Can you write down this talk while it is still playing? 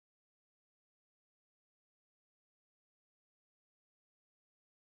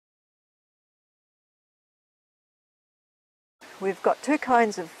We've got two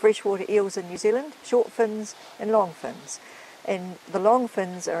kinds of freshwater eels in New Zealand, short fins and long fins. And the long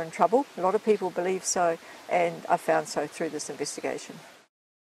fins are in trouble. A lot of people believe so, and I found so through this investigation.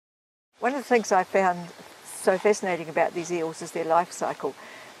 One of the things I found so fascinating about these eels is their life cycle.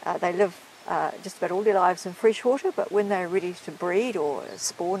 They live just about all their lives in freshwater, but when they're ready to breed, or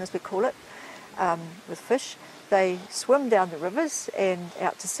spawn as we call it, with fish, they swim down the rivers and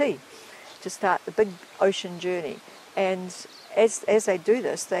out to sea to start the big ocean journey. And as they do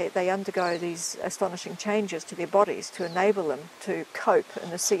this, they undergo these astonishing changes to their bodies to enable them to cope in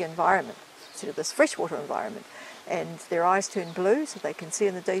the sea environment, instead of this freshwater environment. And their eyes turn blue so they can see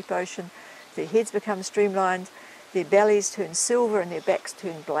in the deep ocean, their heads become streamlined, their bellies turn silver and their backs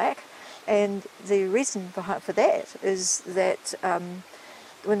turn black. And the reason for that is that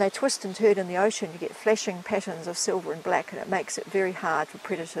when they twist and turn in the ocean, you get flashing patterns of silver and black, and it makes it very hard for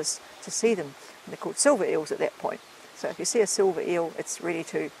predators to see them. And they're called silver eels at that point. So if you see a silver eel, it's ready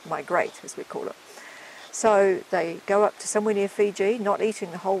to migrate, as we call it. So they go up to somewhere near Fiji, not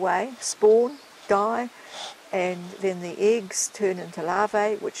eating the whole way, spawn, die, and then the eggs turn into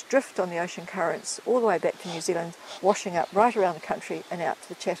larvae, which drift on the ocean currents all the way back to New Zealand, washing up right around the country and out to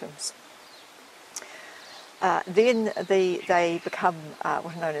the Chathams. Then they become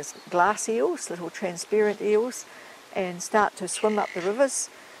what are known as glass eels, little transparent eels, and start to swim up the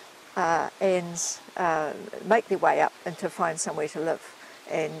rivers and make their way up and to find somewhere to live.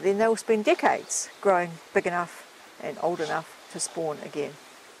 And then they'll spend decades growing big enough and old enough to spawn again.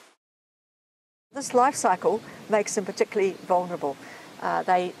 This life cycle makes them particularly vulnerable.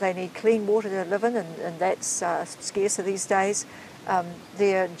 They need clean water to live in, and that's scarcer these days.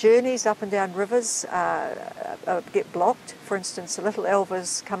 Their journeys up and down rivers get blocked. For instance, the little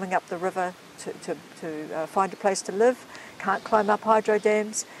elvers coming up the river to find a place to live can't climb up hydro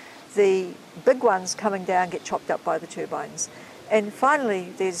dams. The big ones coming down get chopped up by the turbines. And finally,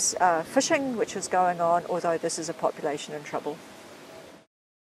 there's fishing, which is going on, although this is a population in trouble.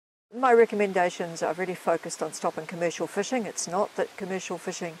 My recommendations are really focused on stopping commercial fishing. It's not that commercial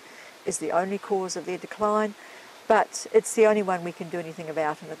fishing is the only cause of their decline, but it's the only one we can do anything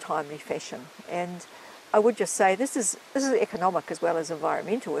about in a timely fashion. And I would just say this is economic as well as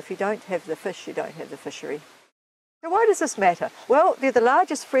environmental. If you don't have the fish, you don't have the fishery. So why does this matter? Well, they're the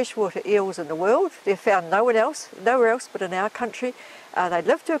largest freshwater eels in the world. They're found nowhere else but in our country. They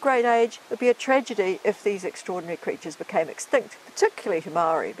live to a great age. It would be a tragedy if these extraordinary creatures became extinct, particularly to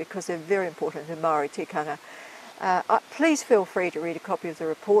Maori, because they're very important to Maori tikanga. Please feel free to read a copy of the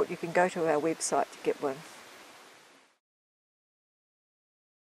report. You can go to our website to get one.